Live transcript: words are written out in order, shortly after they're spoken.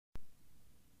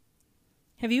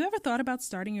Have you ever thought about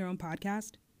starting your own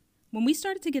podcast? When we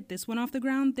started to get this one off the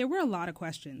ground, there were a lot of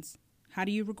questions. How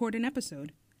do you record an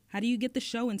episode? How do you get the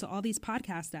show into all these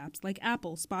podcast apps like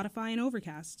Apple, Spotify, and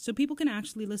Overcast so people can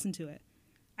actually listen to it?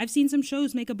 I've seen some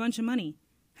shows make a bunch of money.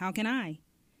 How can I?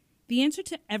 The answer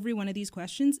to every one of these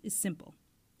questions is simple.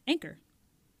 Anchor.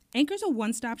 Anchor's a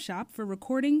one-stop shop for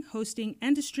recording, hosting,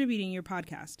 and distributing your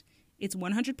podcast. It's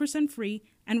 100% free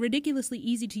and ridiculously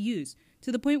easy to use,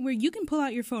 to the point where you can pull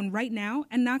out your phone right now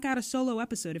and knock out a solo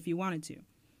episode if you wanted to.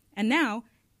 And now,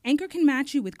 Anchor can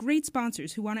match you with great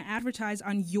sponsors who want to advertise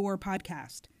on your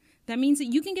podcast. That means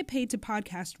that you can get paid to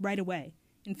podcast right away.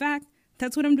 In fact,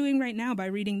 that's what I'm doing right now by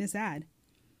reading this ad.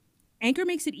 Anchor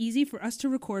makes it easy for us to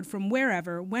record from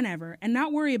wherever, whenever, and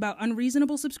not worry about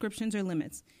unreasonable subscriptions or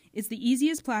limits. It's the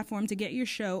easiest platform to get your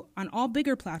show on all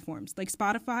bigger platforms like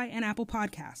Spotify and Apple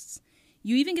Podcasts.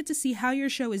 You even get to see how your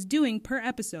show is doing per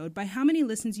episode by how many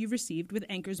listens you've received with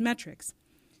Anchor's metrics.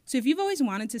 So if you've always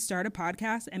wanted to start a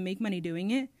podcast and make money doing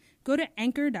it, go to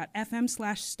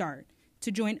anchor.fm/start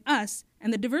to join us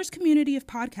and the diverse community of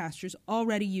podcasters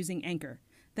already using Anchor.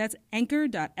 That's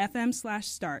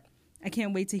anchor.fm/start. I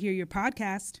can't wait to hear your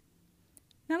podcast.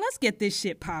 Now let's get this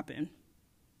shit poppin'.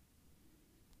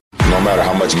 No matter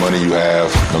how much money you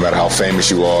have, no matter how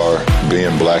famous you are,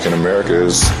 being black in America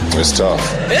is tough.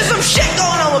 There's some shit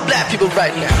going on with black people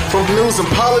right now. From news and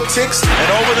politics,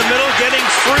 and over the middle, getting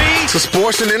free, to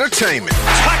sports and entertainment.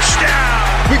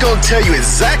 Touchdown! We're gonna tell you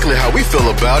exactly how we feel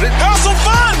about it. Have some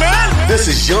fun, man! This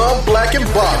is Young, Black, and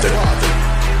Bothered.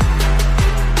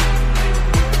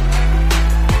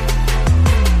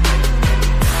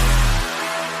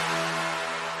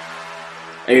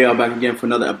 Hey, y'all, back again for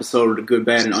another episode of the Good,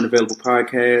 Bad, and Unavailable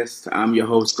podcast. I'm your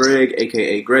host, Greg,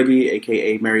 a.k.a. Greggy,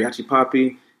 a.k.a. Mariachi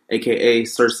Poppy, a.k.a.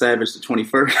 Sir Savage the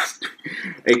 21st,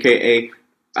 a.k.a.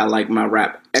 I like my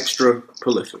rap extra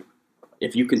prolific.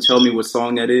 If you can tell me what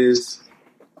song that is,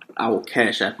 I will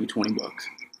cash app you $20.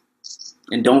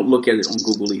 And don't look at it on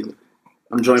Google either.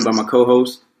 I'm joined by my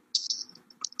co-host.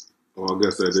 Oh, I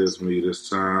guess that is me this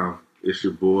time. It's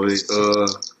your boy,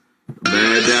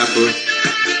 Mad Dapper.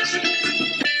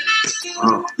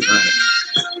 Oh, man.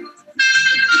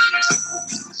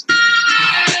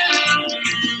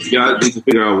 Y'all need to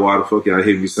figure out why the fuck y'all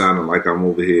hear me sounding like I'm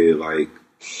over here, like,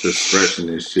 just stretching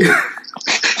and shit.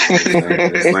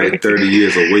 It's like 30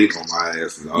 years of weight on my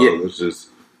ass. And all. Yeah. It's just...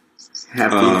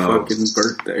 Happy fucking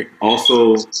birthday.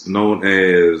 Also known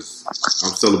as,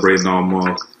 I'm celebrating all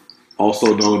month.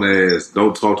 Also known as,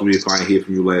 don't talk to me if I ain't hear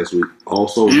from you last week.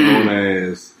 Also known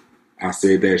as, I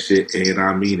said that shit and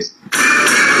I mean it.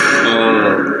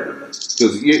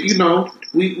 Because you know,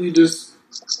 we just,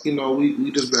 you know,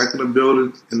 we just back in the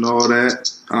building and all that.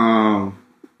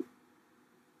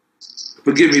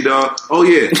 Forgive me, dog. Oh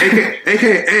yeah,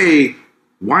 AKA.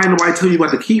 Why ain't nobody tell you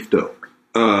about the Keith though?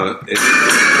 I'll get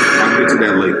to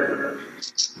that later.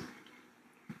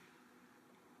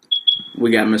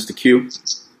 We got Mr. Q.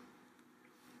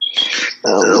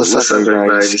 What's up, everybody?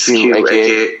 This is Q,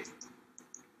 AKA.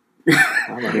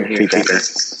 I'm not hearing feedback.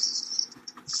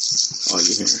 Oh,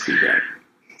 you're hearing feedback.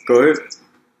 Go ahead.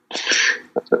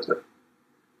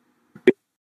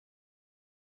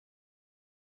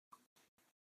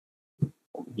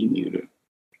 You muted.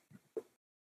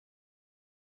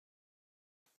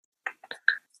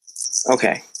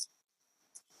 Okay.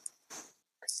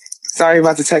 Sorry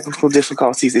about the technical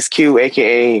difficulties. It's Q,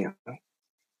 a.k.a.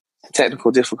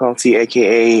 technical difficulty,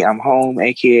 a.k.a. I'm home,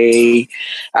 a.k.a.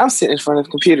 I'm sitting in front of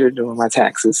the computer doing my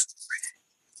taxes,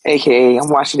 a.k.a. I'm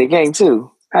watching the game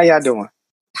too. How y'all doing?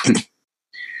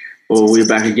 Well, we're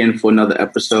back again for another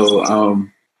episode.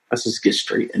 Let's just get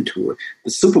straight into it.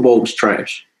 The Super Bowl was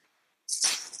trash.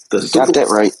 Got that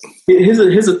right. Here's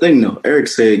the thing, though. Eric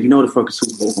said, you know the fucking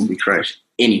Super Bowl going to be trash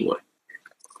anyway.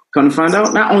 Come to find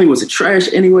out, not only was it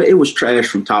trash anyway, it was trash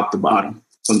from top to bottom.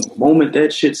 From the moment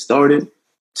that shit started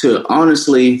to,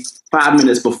 honestly, 5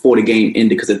 minutes before the game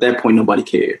ended, because at that point, nobody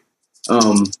cared.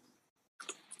 I'm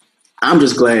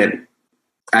just glad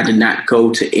I did not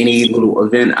go to any little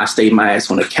event. I stayed my ass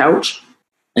on the couch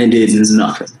and did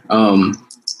nothing. Y'all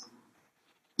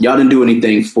didn't do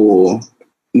anything for,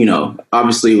 you know,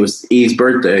 obviously it was Eve's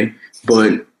birthday,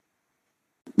 but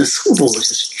the Super Bowl is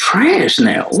just trash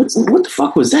now. What the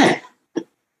fuck was that?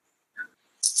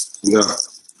 Yeah.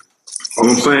 All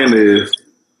I'm saying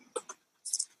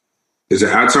is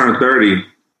that I turned 30,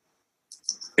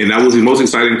 and that was the most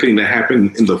exciting thing that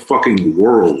happened in the fucking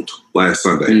world last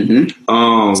Sunday.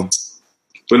 Mm-hmm.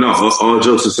 But no, all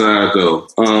jokes aside, though,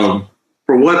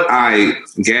 for what I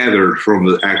gathered from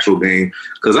the actual game,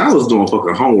 because I was doing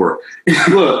fucking homework.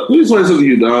 Look, let me explain something to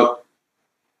you, dog.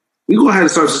 We gonna have to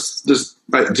start just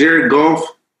like Jared Goff.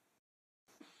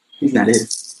 He's not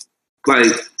it.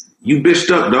 Like you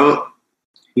bitched up, dog.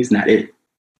 He's not it.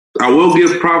 I will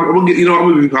give proper. I'm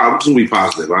gonna be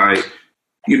positive. All right.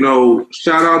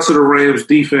 Shout out to the Rams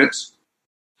defense.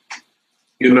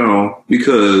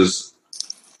 Because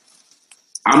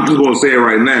I'm just gonna say it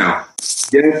right now.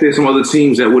 Yes, there's some other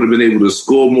teams that would have been able to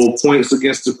score more points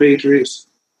against the Patriots,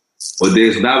 but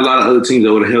there's not a lot of other teams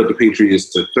that would have held the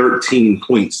Patriots to 13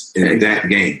 points in that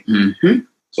game. Mm-hmm.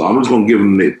 So I'm just gonna give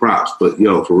them their props. But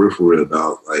for real,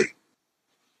 dog. Like,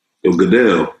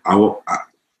 Goodell,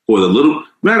 for the little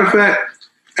matter of fact,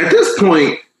 at this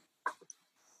point,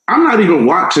 I'm not even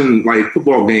watching like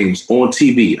football games on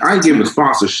TV. I ain't giving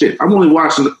sponsorship. I'm only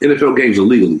watching NFL games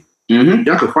illegally. Mm-hmm.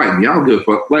 Y'all can fight me. I don't give a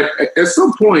fuck. Like at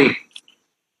some point,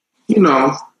 you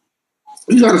gotta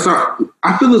start.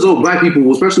 I feel as though black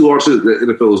people, especially all shit that the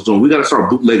NFL is doing, we gotta start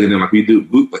bootlegging them like we do.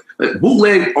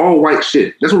 Bootleg all white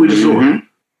shit. That's what we just doing.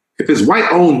 If it's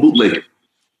white owned, bootleg it.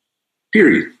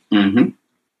 Period. Mm-hmm.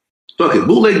 Fuck it.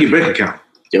 Bootleg your bank account.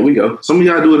 There we go. Some of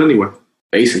y'all do it anyway.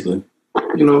 Basically.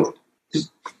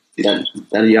 That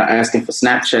y'all asking for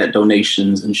Snapchat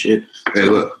donations and shit. Hey,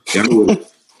 look. Y'all know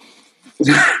what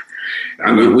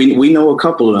I know. We know a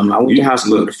couple of them. I went to high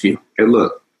school with a few. Hey,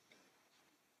 look.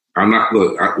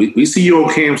 We see you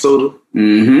on Cam Soda.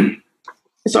 Mm-hmm.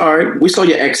 It's all right. We saw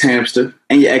your ex-hamster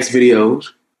and your ex-videos.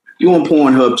 You on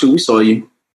Pornhub, too. We saw you.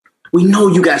 We know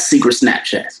you got secret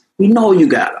Snapchats. We know you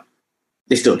got them.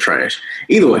 They still trash.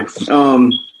 Either way.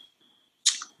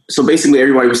 So basically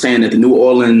everybody was saying that the New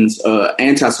Orleans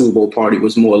anti-Super Bowl party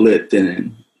was more lit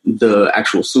than the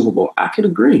actual Super Bowl. I could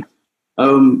agree.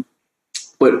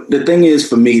 But the thing is,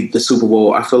 for me, the Super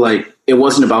Bowl, I feel like it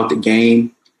wasn't about the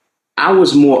game. I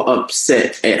was more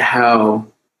upset at how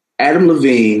Adam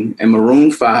Levine and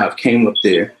Maroon 5 came up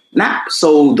there. Not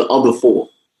so the other four.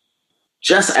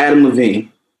 Just Adam Levine.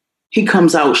 He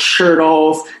comes out, shirt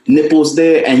off, nipples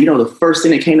there, and the first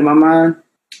thing that came to my mind?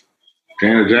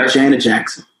 Janet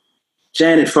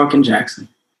fucking Jackson.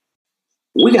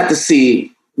 We got to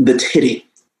see the titty.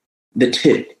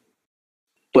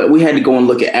 But we had to go and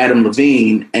look at Adam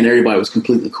Levine, and everybody was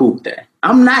completely cool with that.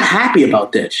 I'm not happy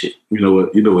about that shit. You know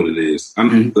what it is.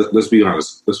 Let's be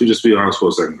honest. Let's just be honest for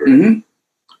a second, Greg. Mm-hmm.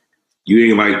 You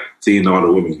ain't like seeing all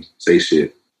the women say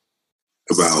shit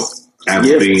about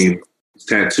Adam Levine,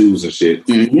 tattoos and shit.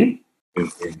 Mm-hmm.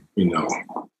 And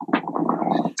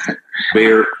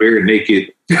bare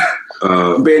naked.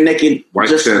 Bare naked, white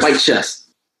chest.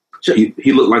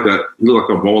 He looked like a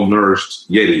malnourished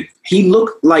Yeti. He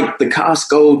looked like the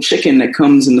Costco chicken that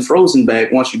comes in the frozen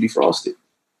bag once you defrost it.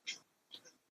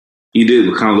 He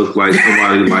did kind of look like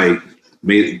somebody like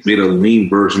made a lean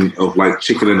version of like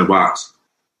chicken in a box.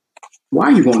 Why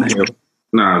are you going to hell?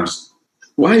 Nah,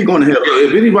 why are you going to hell?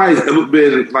 If anybody's ever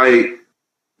been like,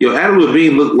 Adam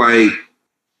Levine looked like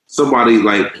somebody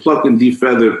like plucked and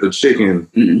defeathered a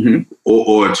chicken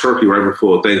or a turkey right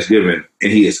before Thanksgiving,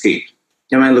 and he escaped.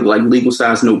 That man looked like legal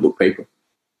size notebook paper.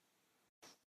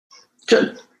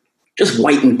 Just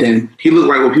white and thin. He looked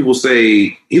like what people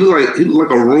say. He looked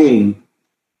like a room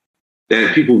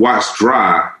that people watch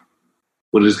dry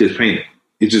when it just gets painted.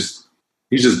 He's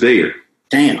just there.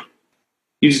 Damn.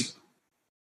 And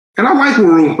I like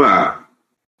Maroon 5.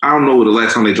 I don't know the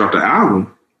last time they dropped the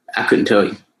album. I couldn't tell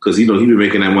you. Because, he been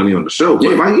making that money on the show. But,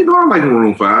 I like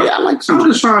Maroon 5. Yeah, I like I'm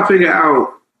just trying to figure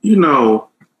out,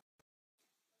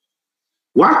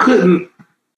 why couldn't,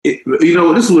 this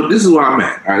is why I'm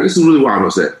mad. All right, this is really why I'm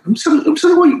upset. I'm telling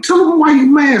them why you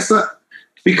mad, son.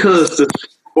 Because the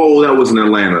bowl that was in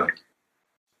Atlanta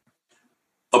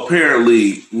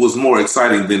apparently was more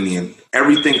exciting than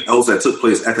everything else that took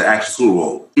place at the actual Super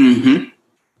Bowl. Mm-hmm.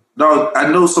 Dog,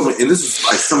 I know and this is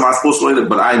like semi-sports related,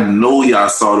 but I know y'all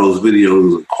saw those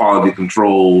videos of quality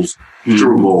controls,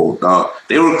 Super Bowl.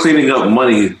 They were cleaning up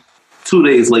money 2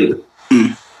 days later.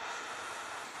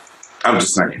 I'm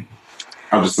just saying.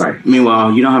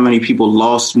 Meanwhile, you know how many people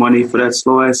lost money for that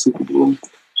slow-ass Super Bowl?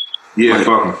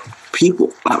 Yeah,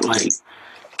 people, like,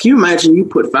 can you imagine you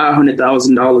put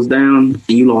 $500,000 down and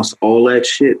you lost all that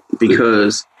shit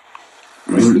because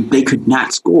they could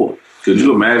not score? Could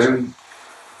you imagine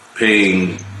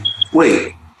paying?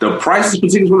 Wait, the prices for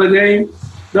tickets for the game?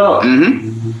 No,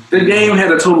 the game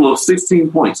had a total of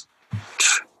 16 points.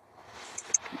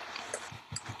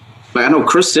 Like, I know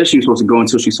Chris said she was supposed to go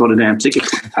until she saw the damn ticket.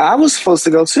 I was supposed to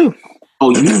go too. Oh,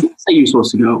 you didn't say you were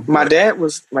supposed to go? My dad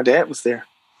was there.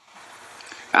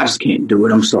 I just can't do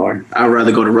it. I'm sorry. I'd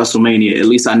rather go to WrestleMania. At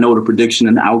least I know the prediction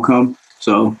and the outcome.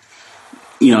 So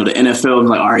the NFL is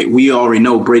like, all right, we already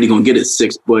know Brady gonna get it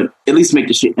 6, but at least make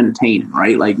the shit entertaining,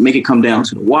 right? Like make it come down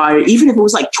to the wire. Even if it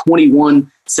was like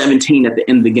 21-17 at the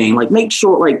end of the game, like make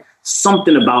sure like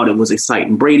something about it was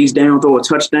exciting. Brady's down, throw a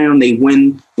touchdown, they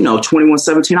win,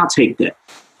 21-17. I'll take that.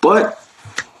 But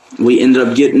we ended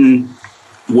up getting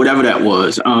whatever that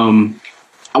was.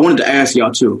 I wanted to ask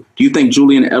y'all too. Do you think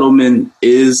Julian Edelman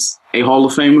is a Hall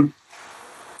of Famer?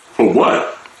 For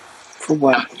what? For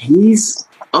what? He's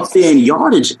up there in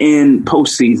yardage in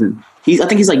postseason. I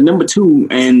think he's like number 2,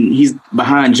 and he's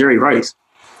behind Jerry Rice.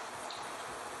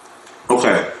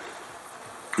 Okay.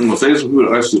 I'm going to say this for people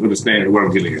to actually understand what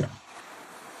I'm getting at.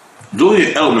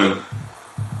 Julian Edelman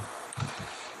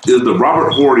is the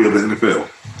Robert Horry of the NFL.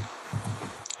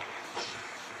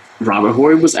 Robert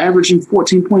Horry was averaging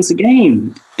 14 points a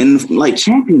game in like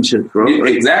championships, bro. Yeah,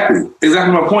 exactly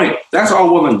my point. That's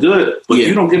all well and good, but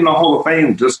you don't get in the Hall of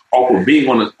Fame just off of being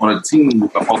on a team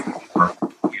with a Hall of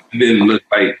Famer and then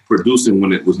like producing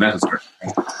when it was necessary.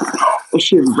 Well,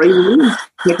 shit, Ray Lewis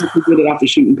technically good after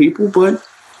shooting people, but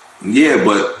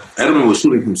but Edelman was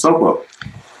shooting himself up.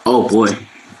 Oh boy,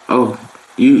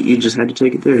 you just had to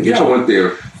take it there. I went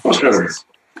there. Fuck Edelman.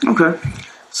 Okay,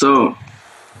 so.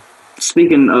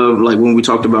 Speaking of like when we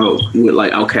talked about with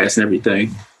like Outkast and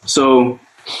everything, so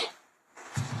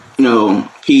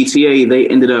PETA, they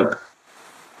ended up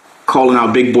calling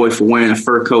out Big Boy for wearing a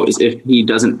fur coat as if he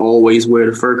doesn't always wear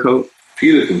the fur coat.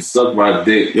 Peter can suck my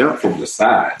dick from the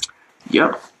side.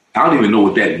 Yep. I don't even know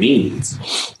what that means.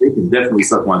 They can definitely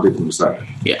suck my dick from the side.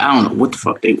 Yeah, I don't know what the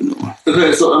fuck they were doing.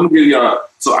 Okay, so I'm gonna give y'all.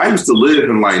 So I used to live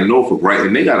in like Norfolk, right?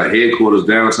 And they got a headquarters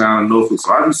downtown in Norfolk.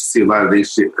 So I used to see a lot of their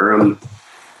shit early.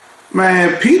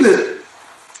 Man, Peter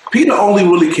only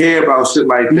really care about shit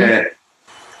like that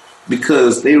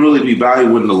because they really be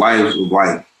valuing the lives of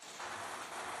like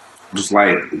just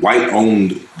like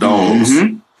white-owned dogs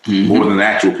more than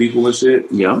actual people and shit.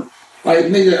 Yeah. Like,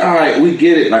 nigga, all right, we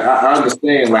get it. Like, I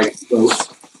understand. Like,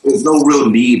 there's no real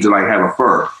need to like have a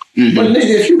fur. Mm-hmm. But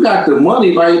nigga, if you got the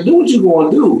money, like, do what you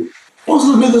gonna do. Most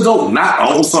of the niggas don't not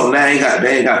own something that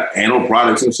ain't got animal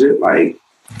products and shit. Like,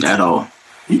 at all.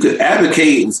 You could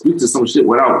advocate and speak to some shit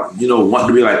without, wanting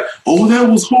to be like, oh, that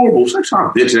was horrible. Shut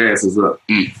your bitch asses up.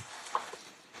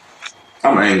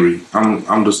 I'm angry. I'm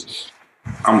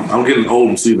getting old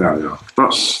and see now, y'all.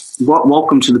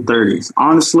 Welcome to the 30s.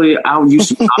 Honestly, I used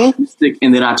to be optimistic,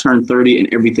 and then I turned 30,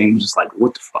 and everything was just like,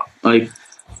 what the fuck? Like,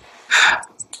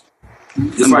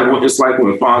 it's like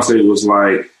when Fonse was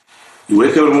like, you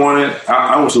wake up in the morning.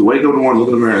 I want you to wake up in the morning, look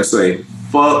in the mirror, and say,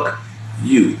 fuck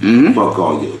you. Fuck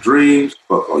all your dreams,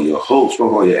 fuck all your hopes,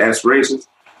 fuck all your aspirations,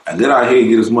 and get out here and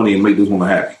get this money and make this woman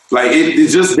happy. Like,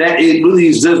 it's just that. It really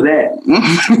is just that.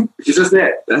 It's just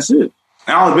that. That's it.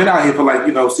 I only been out here for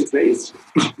like, 6 days.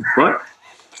 What?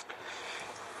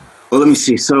 Well, let me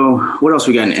see. So what else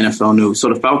we got in NFL news?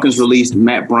 So the Falcons released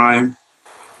Matt Bryan.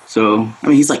 So, I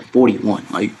mean, he's like 41.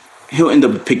 Like, he'll end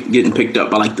up getting picked up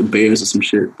by like the Bears or some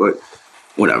shit, but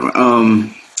whatever.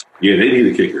 Yeah, they need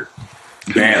a kicker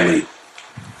badly.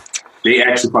 They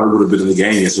actually probably would have been in the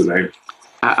game yesterday.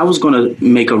 I was going to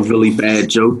make a really bad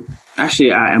joke.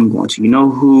 Actually, I am going to. You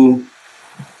know who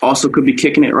also could be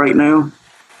kicking it right now?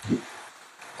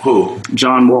 Who?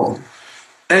 John Wall.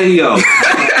 Hey, yo.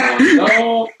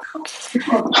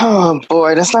 Oh,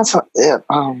 boy. That's not so... Yeah.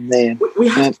 Oh, man.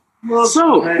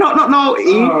 So, no.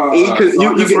 Because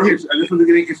I just want to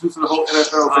get into the whole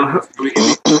NFL.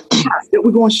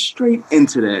 We're going straight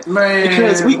into that. Man.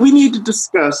 Because we need to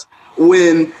discuss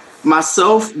when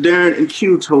myself, Darren, and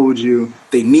Q told you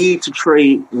they need to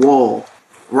trade Wall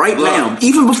right now.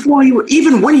 Even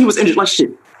when he was injured, like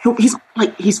shit,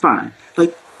 he's fine.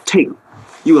 Like, take him.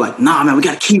 You were like, nah, man, we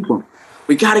gotta keep him.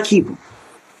 We gotta keep him.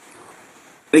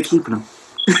 They keeping him.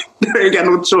 They ain't got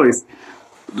no choice.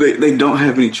 They don't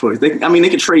have any choice. They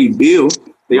can trade Bill.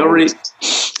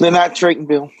 They're not trading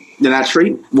Bill. They're not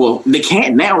trading. Well, they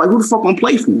can't now. Like, who the fuck gonna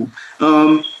play for him?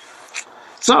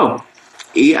 So,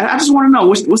 I just want to know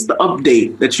what's the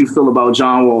update that you feel about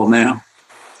John Wall now?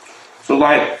 So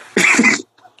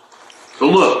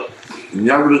look,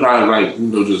 y'all really gotta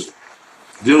just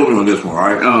deal with me on this one,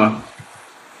 right?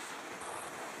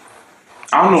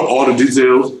 I don't know all the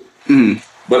details,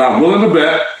 but I'm willing to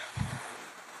bet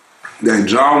that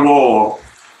John Wall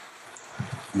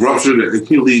ruptured the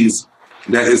Achilles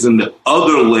that is in the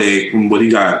other leg from what he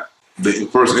got the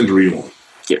first injury on.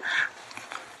 Yeah.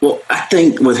 Well, I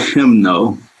think with him,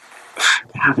 though,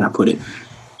 how can I put it?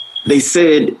 They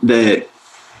said that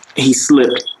he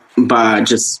slipped by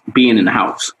just being in the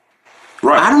house.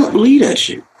 Right. I don't believe that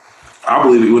shit. I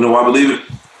believe it. You know why I believe it?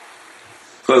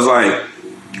 Because,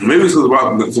 maybe it's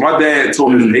because my dad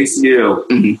told me the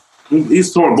ACL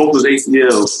he's torn both his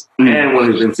ACLs and one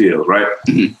of his MCLs, right?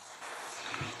 Mm-hmm.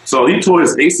 So he tore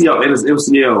his ACL and his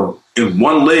MCL in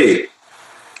one leg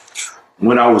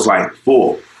when I was like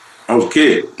 4. I was a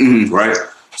kid, right?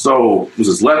 So it was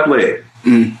his left leg.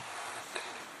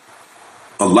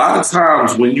 A lot of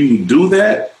times when you do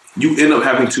that, you end up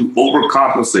having to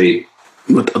overcompensate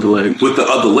with the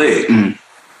other leg.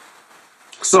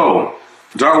 So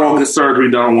John Wall gets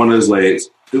surgery done on one of his legs.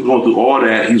 He's going through all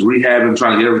that. He's rehabbing,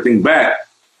 trying to get everything back.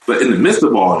 But in the midst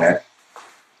of all that,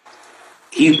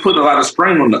 he's putting a lot of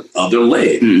strain on the other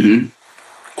leg.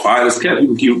 Quiet as kept.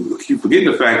 People keep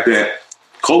forgetting the fact that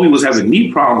Kobe was having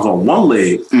knee problems on one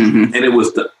leg, and it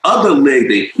was the other leg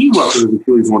that he ruptured his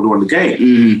Achilles on during the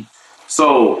game.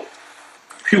 So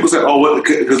people say, "Oh,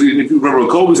 because if you remember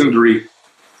Kobe's injury,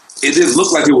 it didn't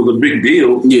look like it was a big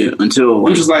deal." Yeah, until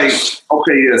which is like,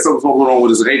 okay, yeah, something's going on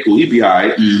with his ankle. He'd be all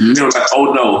right. And they were like,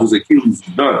 "Oh no, his Achilles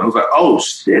is done." I was like, "Oh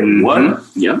shit, what?"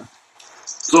 Yeah.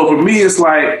 So for me, it's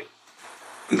like,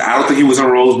 I don't think he was in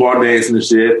Rose Bar dancing and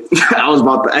shit. I was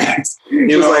about to ask.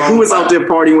 It was like, who was out there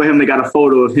partying with him? They got a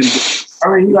photo of him.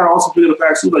 I mean, you got to also figure the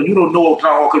fact too, like, you don't know what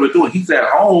John Wall could have been doing. He's at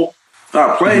home,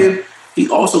 not playing. He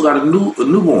also got a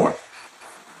newborn.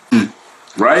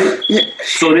 Right? Yeah.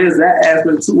 So there's that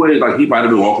aspect too, where like he might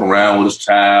have been walking around with his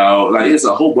child. Like, it's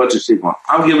a whole bunch of shit going on.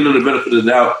 I'm giving him the benefit of the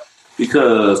doubt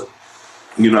because,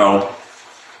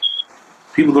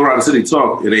 people go around the city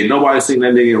talk, and ain't nobody seen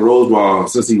that nigga in Rose Bowl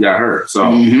since he got hurt.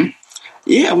 So,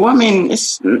 yeah, well, I mean,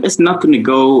 it's nothing to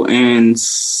go and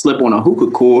slip on a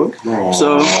hookah cord. Aww.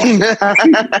 So,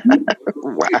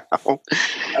 wow.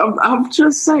 I'm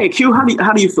just saying, Q, how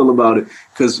do you feel about it?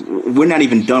 Because we're not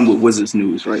even done with Wizards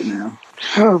news right now.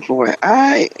 Oh boy,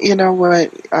 you know what?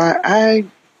 I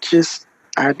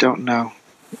don't know.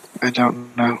 I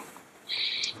don't know.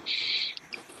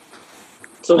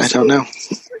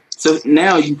 So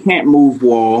now you can't move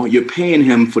Wall. You're paying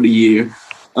him for the year.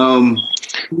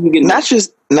 Not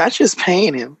just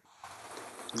paying him.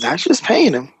 Not just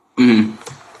paying him.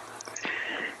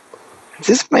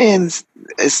 This man's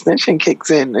extension kicks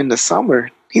in the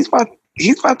summer. He's about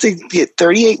to get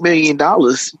 $38 million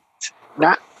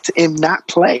not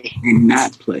play. And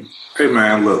not play. Hey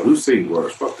man, look, we've seen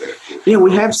worse. Fuck that shit. Yeah,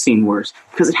 we have seen worse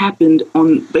because it happened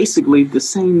on basically the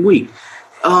same week.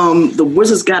 The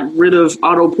Wizards got rid of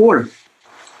Otto Porter.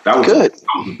 That was good.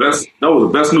 That was the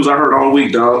best news I heard all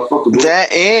week, dog. Fuck the Wizards.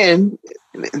 And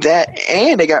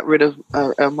they got rid of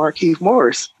Markieff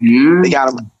Morris. They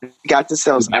got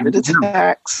themselves under the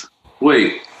tax.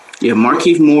 Wait, yeah,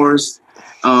 Markieff Morris.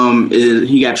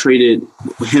 He got traded.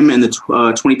 Him and the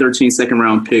 2013 second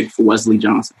round pick for Wesley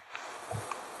Johnson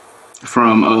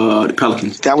from the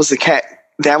Pelicans. That was a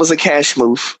cash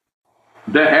move.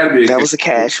 That had to be. That was a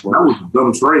cash move. That was a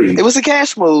dumb trade. It was a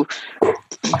cash move.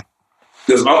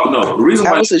 The reason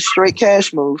that why was a straight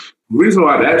cash move. The reason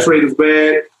why that trade is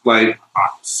bad, like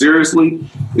seriously,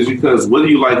 is because whether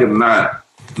you like it or not,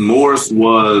 Morris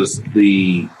was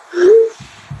the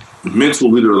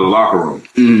mental leader of the locker room.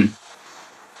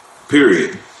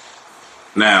 Period.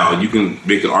 Now you can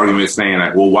make an argument saying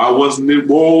like, well, why wasn't it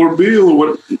Wall or Bill or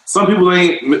what? Some people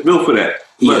ain't built for that.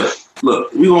 Look,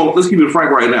 let's keep it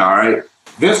frank right now. All right,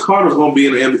 Vince Carter's going to be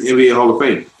in the NBA Hall of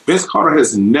Fame. Vince Carter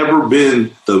has never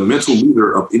been the mental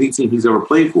leader of any team he's ever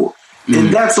played for,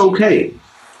 and that's okay.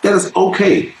 That is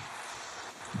okay.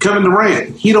 Kevin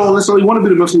Durant, he don't necessarily want to be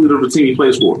the mental leader of the team he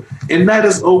plays for, and that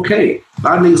is okay. A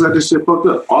lot of niggas got this shit fucked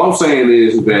up. All I'm saying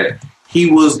is that he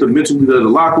was the mental leader of the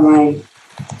locker room,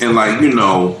 and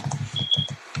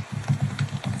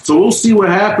so we'll see what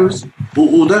happens.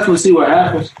 We'll definitely see what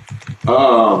happens.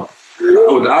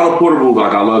 With the Otto Porter move,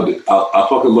 I loved it. I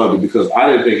fucking loved it because I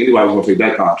didn't think anybody was going to take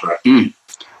that contract.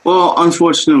 Well,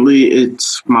 unfortunately,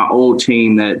 it's my old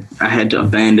team that I had to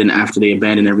abandon after they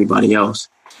abandoned everybody else.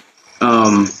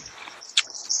 And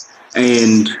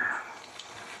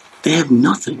they have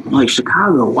nothing. Like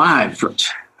Chicago, why?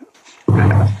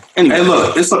 Anyway. Hey,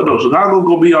 look, Chicago's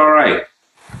going to be all right.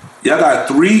 Y'all got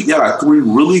three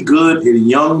really good and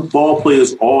young ball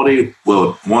players all day.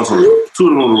 Well, two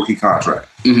of them on a rookie contract.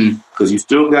 Because you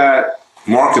still got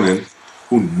Markkanen,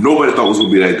 who nobody thought was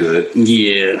going to be that good.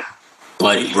 Yeah,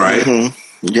 buddy. Right?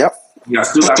 Yep. Y'all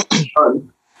still got you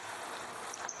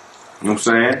know what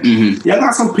I'm saying? Y'all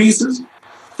got some pieces.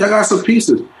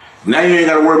 Now you ain't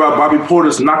got to worry about Bobby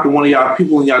Portis knocking one of y'all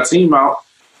people in y'all team out.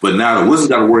 But now the Wizards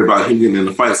got to worry about him getting in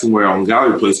the fight somewhere on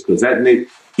Gallery Place because that nigga,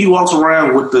 he walks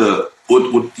around with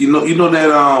you know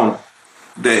that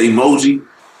emoji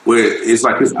where it's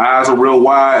like his eyes are real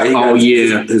wide.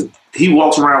 He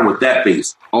walks around with that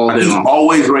face. He's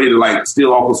always ready to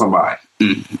steal off of somebody.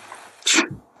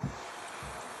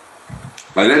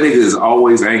 Like, that nigga is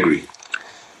always angry.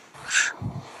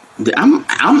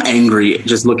 I'm angry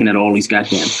just looking at all these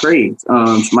goddamn trades.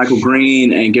 Michael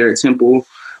Green and Garrett Temple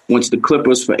went to the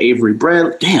Clippers for Avery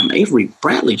Bradley. Damn, Avery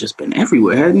Bradley just been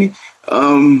everywhere, hadn't he?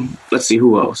 Let's see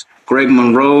who else. Greg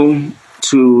Monroe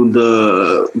to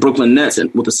the Brooklyn Nets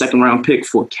with a second-round pick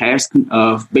for cash,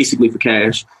 basically for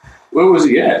cash. Where was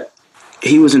he at?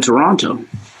 He was in Toronto.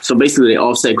 So basically, they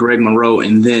offset Greg Monroe,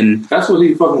 and then that's what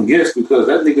he fucking gets because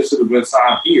that nigga should have been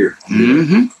signed here.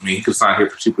 Mm-hmm. I mean, he could sign here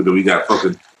for cheaper than we got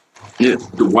fucking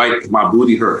the white my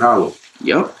booty hurt hollow.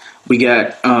 Yep, we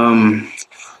got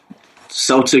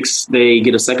Celtics. They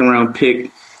get a second-round pick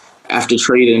after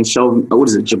trading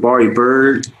Jabari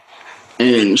Bird,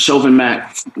 and Chauvin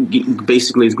Mack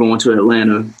basically is going to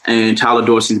Atlanta, and Tyler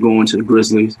Dorsey's going to the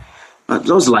Grizzlies.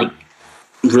 Those are like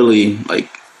really like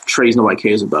trades nobody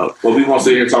cares about. Well, we want to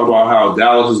sit here and talk about how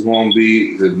Dallas is going to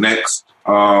be the next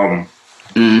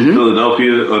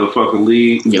Philadelphia of the fucking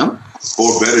league. Yeah.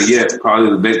 Or better yet, probably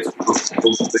the next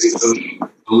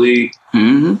league.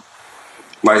 Mm-hmm.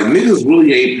 Like, niggas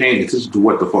really ain't paying attention to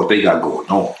what the fuck they got going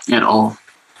on. At all.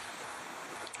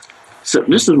 So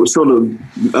this is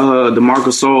the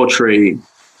Marcus Gasol trade.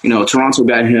 You know, Toronto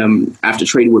got him after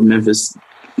trading with Memphis.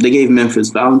 They gave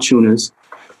Memphis Valanciunas,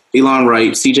 Elon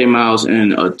Wright, CJ Miles,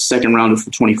 and a second rounder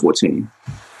for 2014.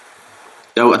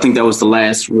 I think that was the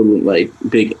last really like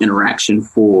big interaction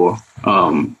for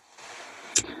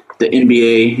the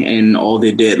NBA and all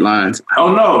their deadlines.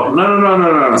 Oh no!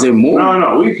 Is there more?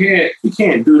 No, we can't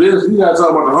do this. We gotta talk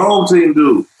about the home team,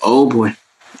 dude. Oh boy.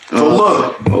 So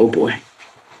look. Oh boy.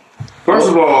 First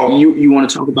of all, you want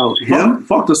to talk about him?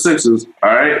 Fuck the Sixers. All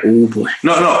right. Oh boy.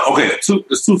 No. Okay.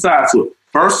 There's two sides to it.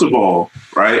 First of all,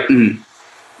 right. We're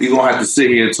gonna have to sit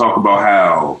here and talk about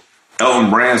how Elton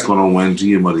Brand's gonna win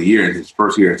GM of the year in his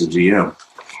first year as a GM.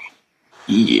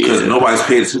 Yeah. Because nobody's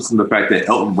paid attention to the fact that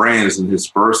Elton Brand is in his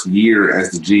first year as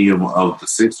the GM of the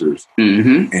Sixers.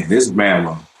 Mm-hmm. And this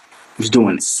Bama was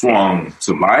doing swung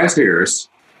Tobias Harris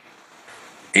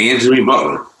and Jimmy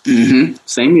Butler. Mm-hmm.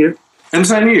 Same year. In the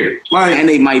same year. Like, and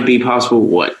they might be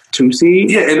possible, 2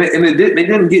 seed? Yeah, and they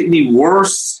didn't get any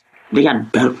worse. They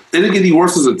got better. They didn't get any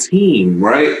worse as a team,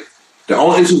 right? The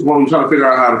only issue is when we're trying to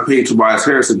figure out how to pay Tobias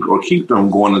Harris or keep them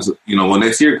going into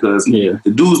next year because the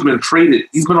dude's been traded.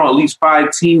 He's been on at least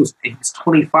 5 teams and he's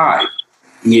 25.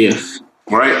 Yeah.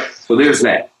 Right? So there's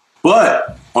that.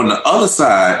 But on the other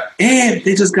side, and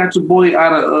they just got your boy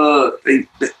out of they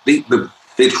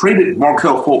traded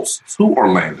Markelle Fultz to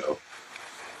Orlando.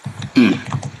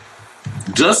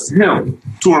 Just him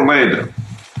to Orlando.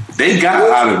 They got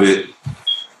out of it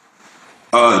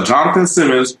Jonathan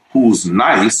Simmons, who's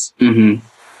nice. Mm-hmm.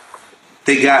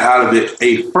 They got out of it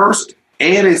a first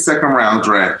and a second round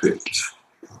draft pick.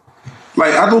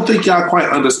 Like, I don't think y'all quite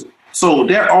understand. So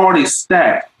they're already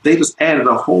stacked. They just added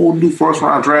a whole new first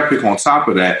round draft pick on top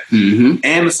of that,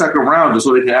 and the second rounder,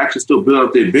 so they can actually still build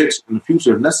up their bench in the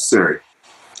future if necessary.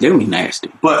 They're gonna be nasty.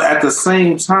 But at the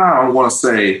same time, I want to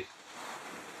say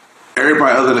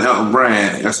everybody other than Elton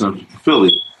Brand, that's in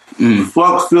Philly,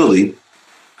 fuck Philly.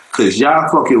 Because y'all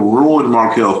fucking ruined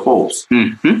Markelle Fultz.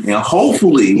 And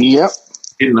hopefully,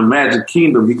 in the Magic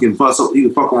Kingdom, he can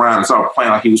fuck around and start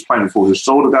playing like he was playing before his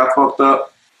shoulder got fucked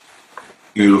up.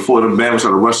 Before the band was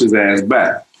trying to rush his ass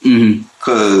back.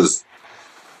 Because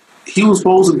he was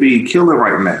supposed to be killing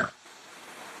right now.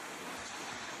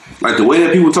 Like the way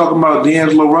that people talking about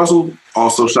D'Angelo Russell,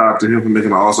 also shout out to him for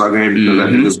making an all-star game because that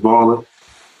nigga's baller.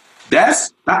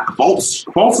 That's not Fultz.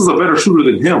 Fultz is a better shooter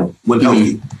than him when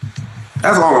healthy.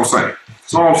 That's all I'm saying.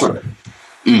 That's all I'm saying.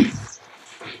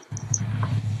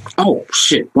 Oh,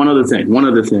 shit. One other thing.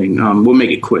 We'll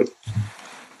make it quick.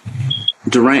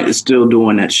 Durant is still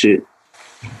doing that shit.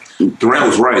 Durant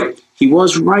was right. He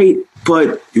was right,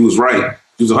 but... He was right.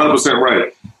 He was 100%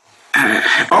 right.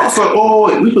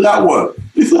 Also, we forgot one.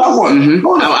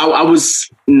 I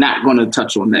was not going to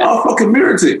touch on that. Oh, fucking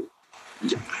Mirotic.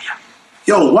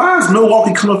 Yo, why is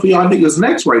Milwaukee coming for y'all niggas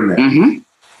next right now?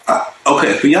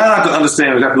 Okay, for y'all not to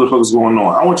understand exactly what the fuck is going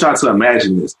on, I want y'all to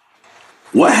imagine this.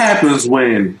 What happens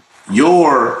when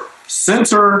your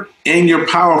center and your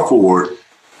power forward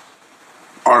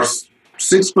are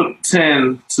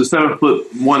 6'10" to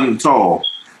 7'1" tall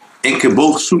and can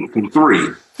both shoot from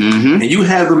 3, and you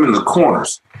have them in the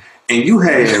corners, and you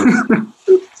have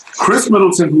Chris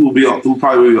Middleton, who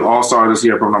probably will be an all-star this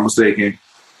year, if I'm not mistaken.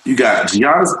 You got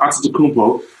Giannis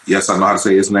Antetokounmpo. Yes, I know how to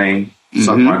say his name.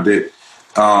 Suck my dick.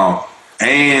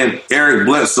 And Eric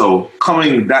Bledsoe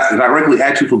coming directly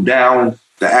at you from down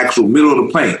the actual middle of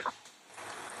the paint.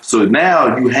 So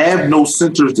now you have no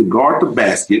centers to guard the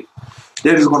basket.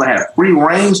 they're just going to have free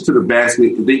range to the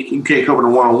basket. You can't cover the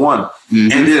one-on-one.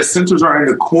 And their centers are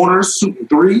in the corners shooting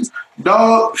threes.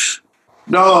 Dog,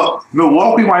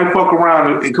 Milwaukee might fuck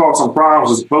around and cause some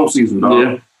problems this postseason, dog.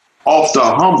 Yeah. Off the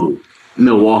humble.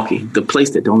 Milwaukee, the place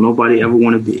that don't nobody ever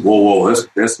want to be. Whoa,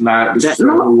 that's not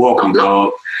Milwaukee,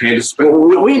 dog. Can't disrespect.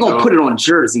 We ain't gonna put it on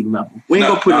Jersey level. We ain't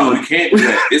gonna put it on. We can't do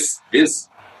that. It's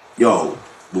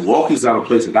Milwaukee's not a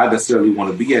place that I necessarily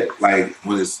want to be at. Like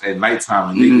when it's at nighttime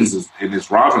and niggas is in this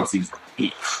robbing season.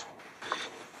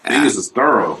 Niggas is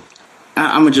thorough.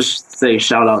 I'm gonna just say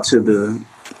shout out to the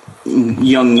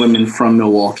young women from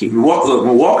Milwaukee.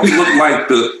 Milwaukee looked like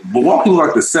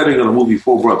the setting of the movie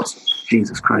Four Brothers.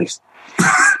 Jesus Christ.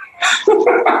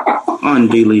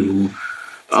 Unbelievable.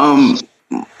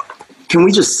 Can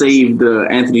we just save the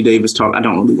Anthony Davis talk? I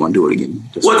don't really want to do it again.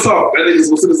 What's up? That nigga's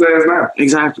gonna sit his ass now.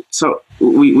 Exactly. So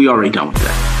we already done with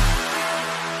that.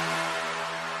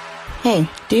 Hey,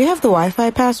 do you have the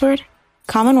Wi-Fi password?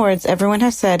 Common words everyone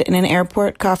has said in an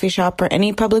airport, coffee shop, or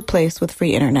any public place with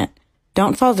free internet.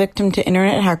 Don't fall victim to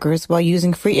internet hackers while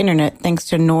using free internet thanks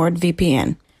to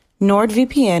NordVPN.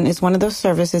 NordVPN is one of those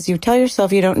services you tell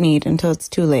yourself you don't need until it's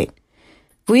too late.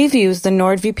 We've used the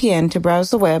NordVPN to browse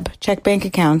the web, check bank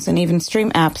accounts, and even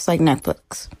stream apps like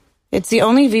Netflix. It's the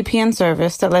only VPN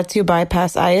service that lets you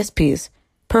bypass ISPs,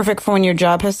 perfect for when your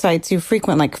job has sites you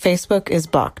frequent like Facebook is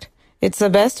blocked. It's the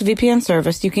best VPN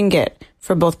service you can get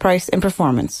for both price and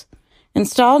performance.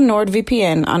 Install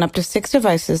NordVPN on up to 6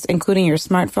 devices, including your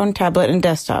smartphone, tablet, and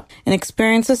desktop, and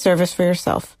experience the service for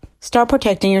yourself. Start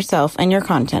protecting yourself and your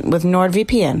content with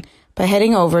NordVPN by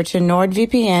heading over to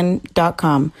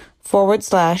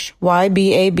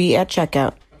nordvpn.com/YBAB at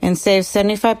checkout and save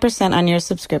 75% on your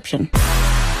subscription.